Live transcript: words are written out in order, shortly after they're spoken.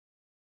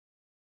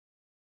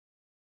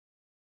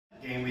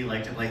game we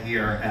like to play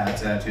here at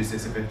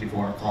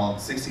 2654 called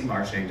 16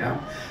 Bar Shakeup.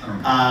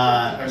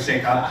 Or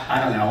Shakeup,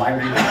 I don't know, I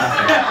read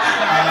nothing.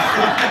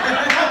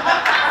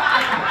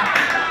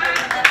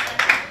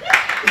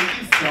 Thank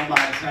you so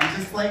much. I'm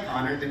just like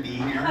honored to be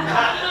here.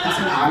 It's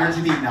an honor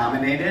to be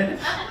nominated.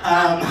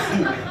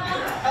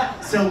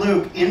 So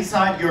Luke,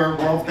 inside your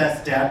World's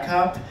Best Dad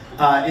Cup,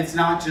 it's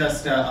not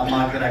just a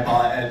mug that I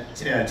bought at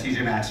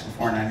TJ Maxx for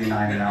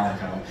 $4.99 an hour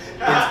ago.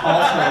 It's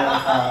also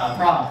a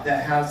prop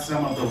that has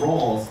some of the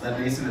roles that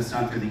Mason has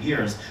done through the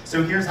years.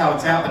 So here's how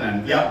it's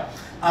happening. Yep.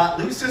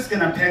 Luke's just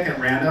gonna pick at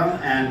random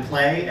and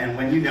play, and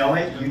when you know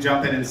it, you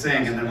jump in and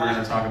sing, and then we're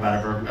gonna talk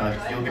about it.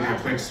 He'll give you a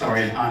quick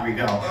story, and on we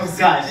go. Oh,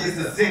 guys, this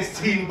is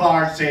 16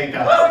 Bar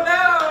Shakeup. Oh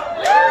no!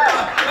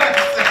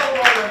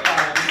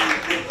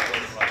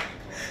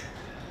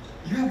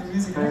 You have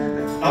music and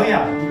everything. Oh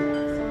yeah.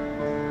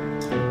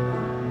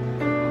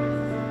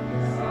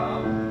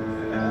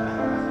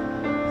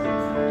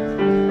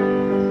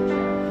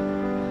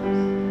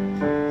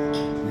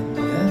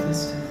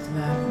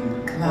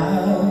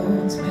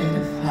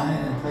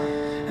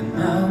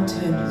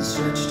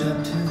 Stretched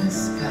up to the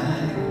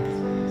sky,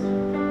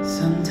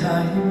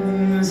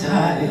 sometimes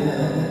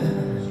higher.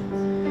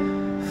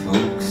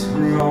 Folks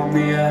were on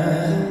the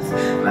earth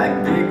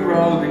like big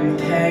rolling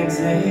kegs.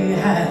 They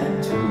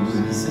had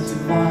two sets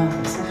of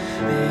arms,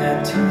 they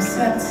had two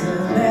sets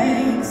of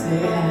legs. They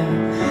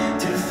had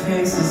two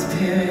faces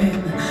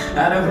peering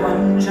out of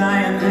one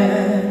giant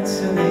head,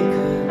 so they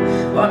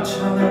could watch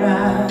all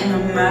around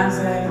them as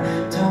they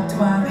talked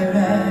while they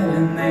read,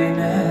 and they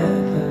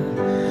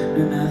never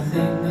knew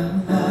nothing.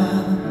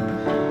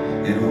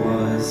 It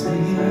was before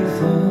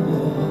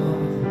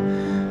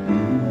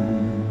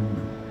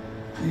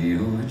the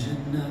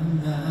origin of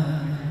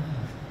love.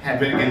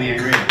 Hedwig and the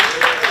Angry.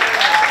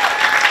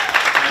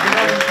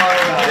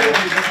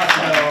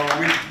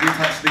 We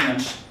touched the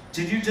inch.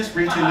 Did you just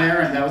reach in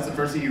there and that was the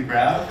first thing you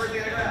grabbed?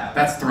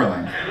 That's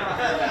thrilling.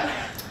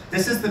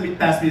 This is the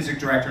best music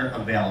director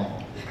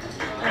available.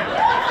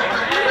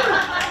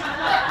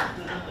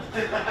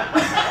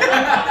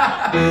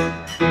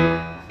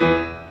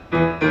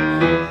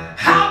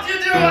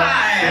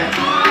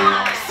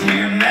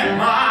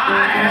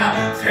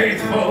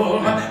 Faithful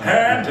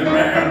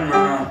handyman,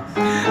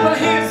 well,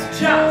 he's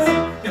just a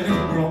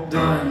little broke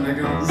down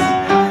because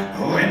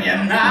when you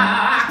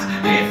knocked,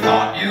 he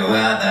thought you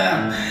were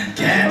the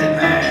candy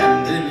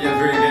man, didn't you,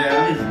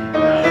 friggin'?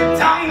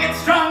 Tongue gets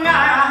strung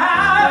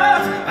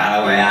out by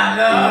the way I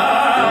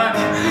look.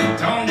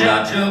 Don't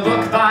judge a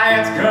book by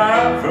its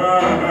cover.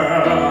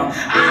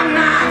 I'm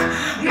not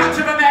much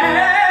of a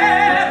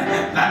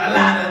man by the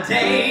light of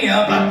day,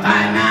 but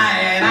by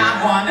night I'm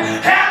one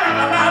hell of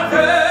a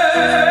lover.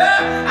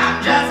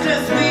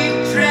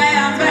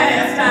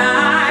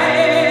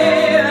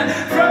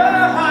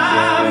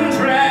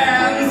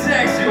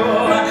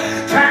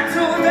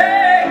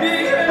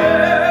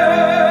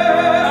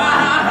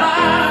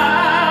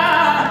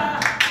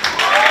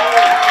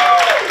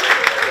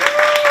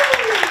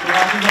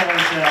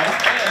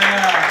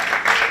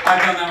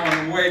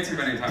 Too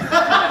many times.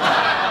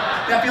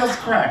 That feels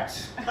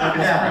correct. That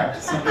feels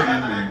correct. Something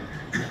in me.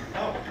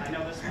 Oh, I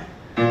know this one.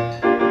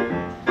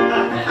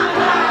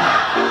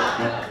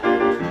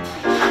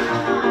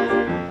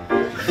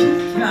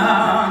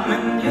 Come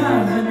and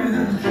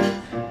bienvenue,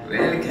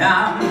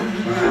 welcome.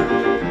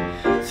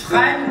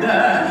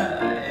 Fremde,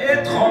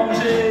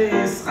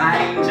 étranger,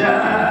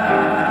 stranger.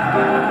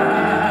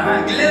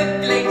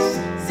 Glücklich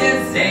zu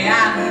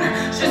sehen,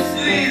 je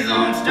suis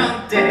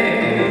enchanté.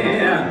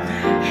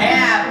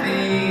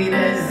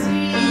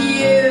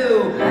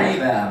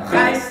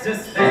 Price to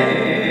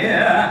stay.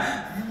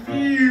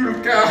 You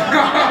go.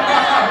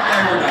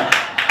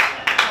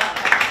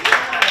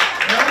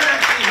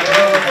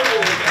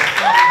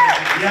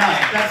 Yeah,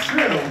 that's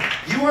true.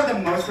 You are the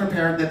most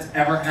prepared that's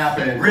ever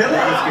happened really? In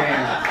this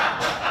game.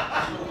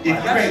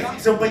 It's great.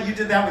 So, but you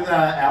did that with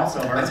Al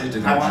Silver. I did do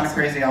that. I want a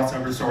crazy Al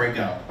Silver story.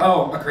 Go.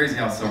 Oh, a crazy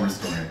Al Silver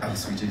story. Oh,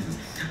 sweet Jesus.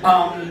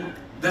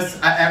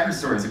 Every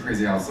story is a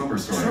crazy Al Silver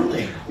story.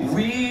 Truly.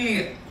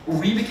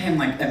 We became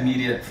like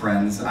immediate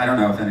friends. I don't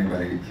know if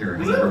anybody here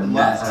has ever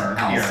met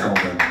Al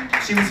Silver.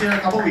 She was here a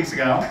couple weeks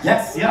ago.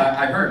 Yes, yeah,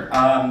 I heard.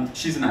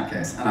 She's a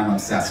nutcase, and I'm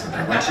obsessed with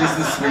her. Like, she's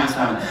the sweetest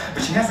woman.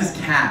 But she has this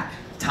cat,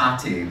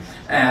 Tati,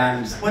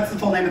 and... What's the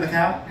full name of the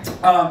cat?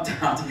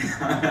 Tati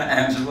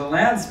Angela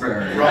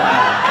Lansbury.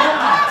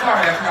 Romanoff.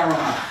 Sorry, I forgot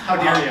Romanoff. How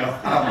dare you?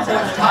 So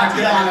it's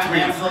Tatiana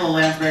Angela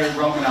Lansbury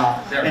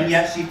Romanoff, and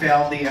yet she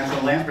failed the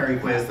Angela Lansbury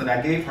quiz that I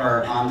gave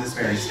her on this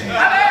very stage.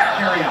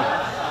 Carry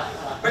on.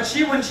 But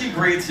when she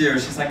greets you,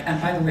 she's like, and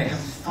by the way, have you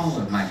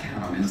followed my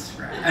account on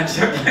Instagram? And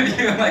she'll give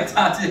you like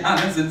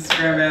Tatiana's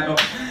Instagram handle.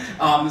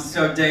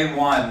 So day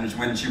one,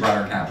 when she brought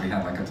her cat, we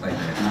had like a play date,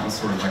 and that was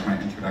sort of like my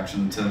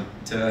introduction to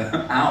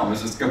Al,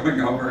 was just going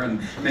over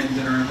and making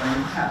dinner and playing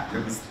with the cat.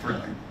 It was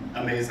thrilling.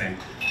 Amazing.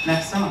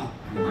 Next song.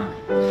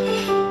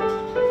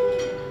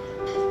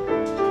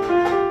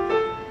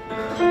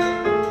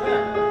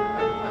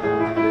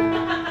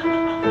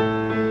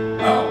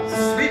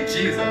 Oh, sweet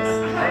Jesus.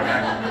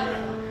 Okay.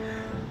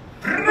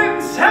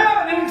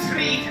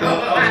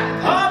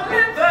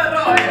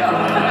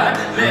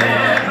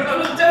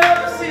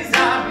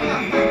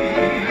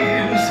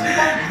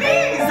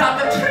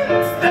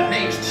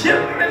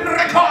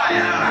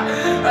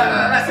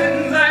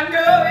 Lessons I'm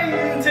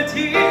going to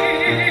teach.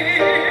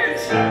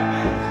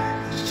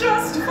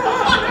 Just fun.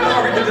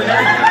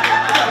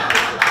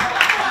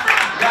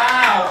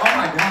 Wow, oh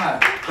my God.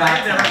 I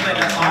never played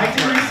that. I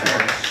did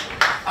research.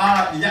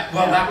 Yeah,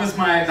 well,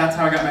 that's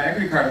how I got my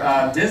equity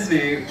card.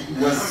 Disney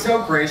was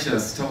so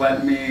gracious to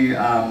let me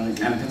and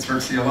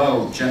Pittsburgh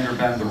CLO gender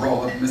bend the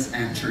role of Miss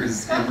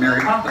Andrews in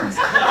Mary Poppins.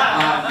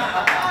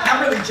 Not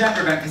really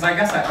gender bend, because I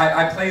guess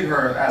I played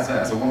her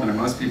as a woman, and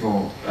most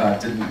people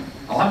didn't,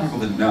 a lot of people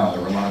didn't know.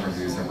 There were a lot of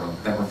reviews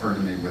that referred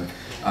to me with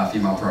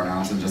female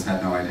pronouns and just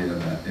had no idea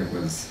that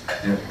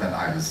that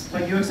I was.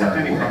 But you accept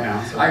any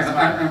pronouns.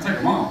 I'll take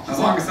them all, as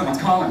long as someone's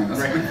calling me.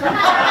 That's right.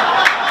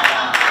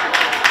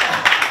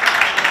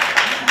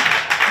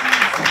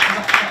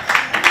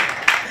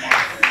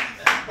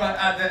 But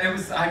it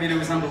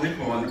was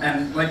unbelievable,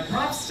 and like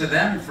props to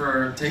them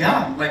for taking,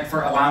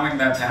 for allowing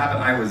that to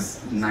happen. I was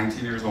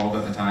 19 years old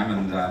at the time,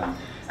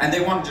 and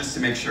they wanted just to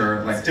make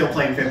sure, like, still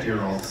playing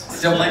 50-year-olds.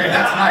 Still playing.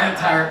 That's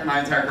my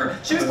entire career.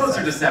 She was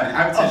closer to 70.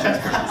 I would say she was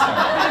closer to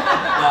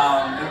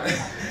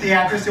 70. The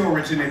actress who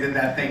originated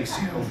that thanks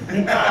you.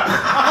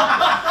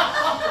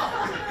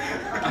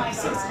 I'm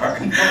so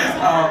sorry.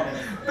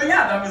 But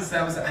yeah, that was.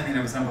 I mean,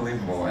 it was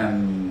unbelievable,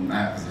 and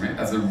was amazing.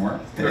 That's even more.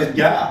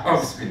 Yeah.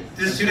 Oh, sweet.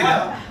 Just shoot it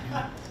up.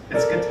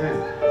 It's a good time.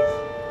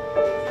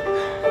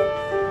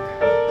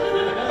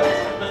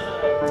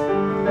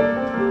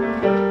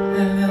 I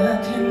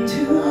look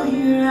into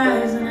your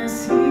eyes and I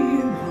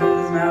see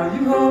those mouth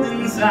you hold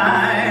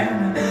inside.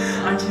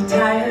 Aren't you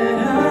tired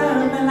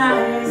of the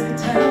lies you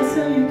tell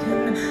so you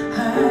can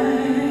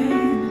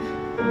hide?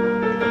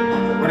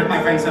 What if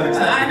my friends don't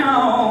accept me? I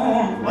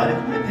know. What if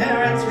my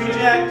parents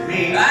reject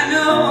me? I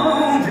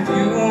know that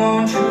you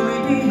won't truly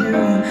be you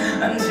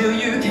until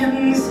you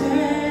can say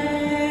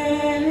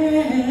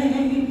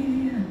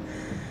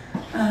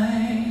I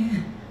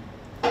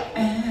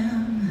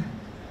am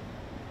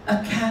a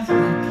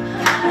Catholic.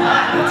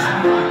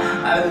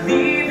 I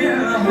believe in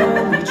the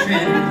Holy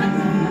Trinity.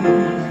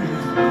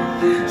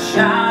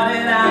 Shout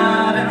it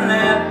out and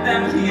let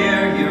them hear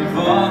your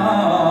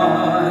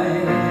voice.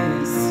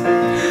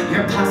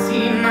 Your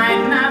posse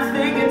might not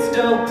think it's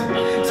dope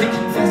to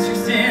confess your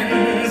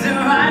sins and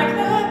like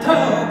the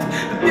Pope,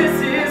 but this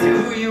is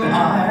who you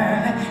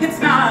are. It's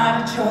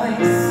not a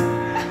choice.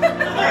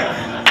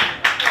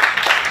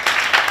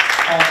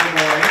 All the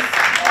boys,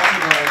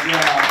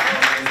 yeah.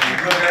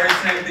 The very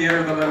same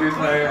theater that let me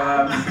play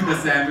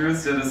Miss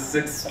Andrews did a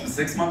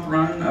six-month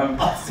run of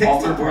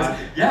Altar Boys.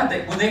 Yeah,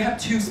 they have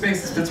two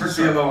spaces. Pittsburgh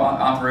CLO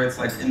operates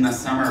like in the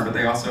summer, but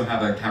they also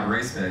have a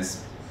cabaret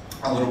space,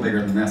 a little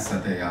bigger than this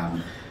that they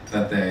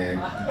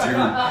do.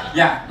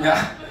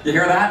 Yeah. You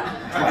hear that?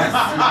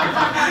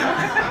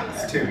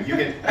 It's two. You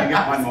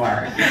get one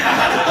more.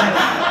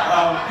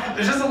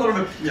 There's just a little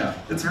bit. Yeah,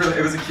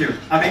 it was a cute.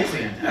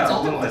 Amazing. Yeah,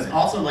 It's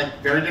also like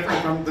very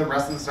different from the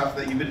rest of the stuff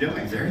that you've been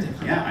doing. Very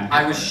different. Yeah.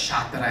 I was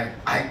shocked that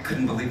I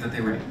couldn't believe that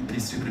they would be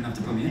stupid enough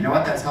to put me in. You know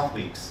what? That's Health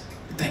Weeks.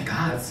 Thank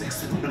God. That's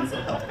 6 months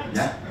of Health Weeks.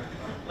 Yeah.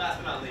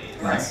 Last but not least.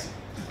 Right.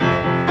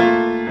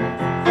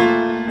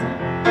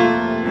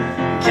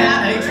 Can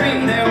I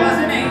dream there was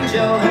an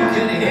angel who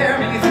could hear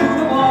me through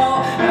the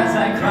wall as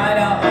I cried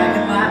out like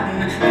in Latin,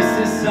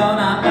 this is so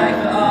not like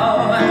the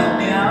help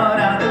me out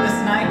of this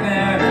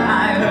nightmare. Then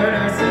I heard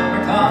her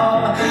silver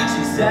call.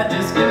 She said,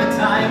 just give it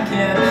time,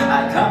 kid,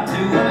 I come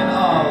to one and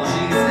all.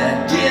 She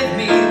said, give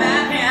me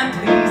that hand,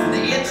 please,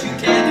 the itch you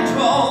can't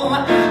control.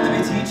 Let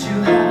me teach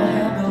you how to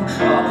handle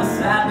all the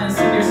sadness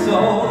in your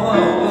soul.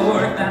 We'll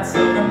work that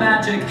silver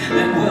magic,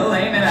 then we'll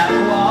aim it at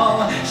the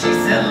wall. She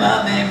said,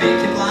 love may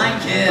make you blind,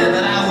 kid,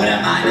 but I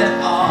wouldn't mind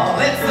at all.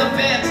 It's the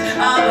bitch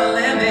of the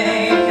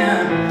living,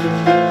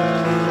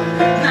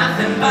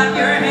 nothing but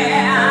your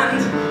hand.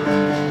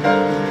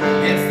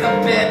 It's the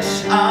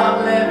bitch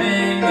of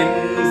living,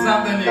 and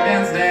something you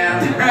can't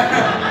stand.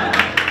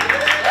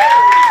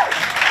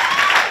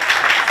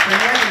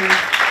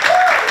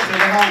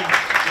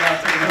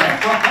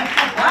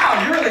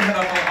 Wow, you really hit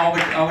up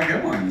all the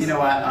good ones. You know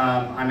what?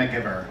 I'm a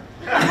giver.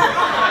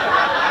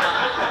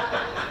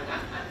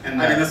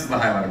 I mean, this is the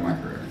highlight of my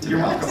career. You're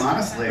welcome,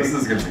 honestly. This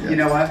is good to get. You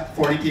know what?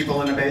 40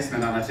 people in a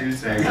basement on a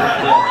Tuesday.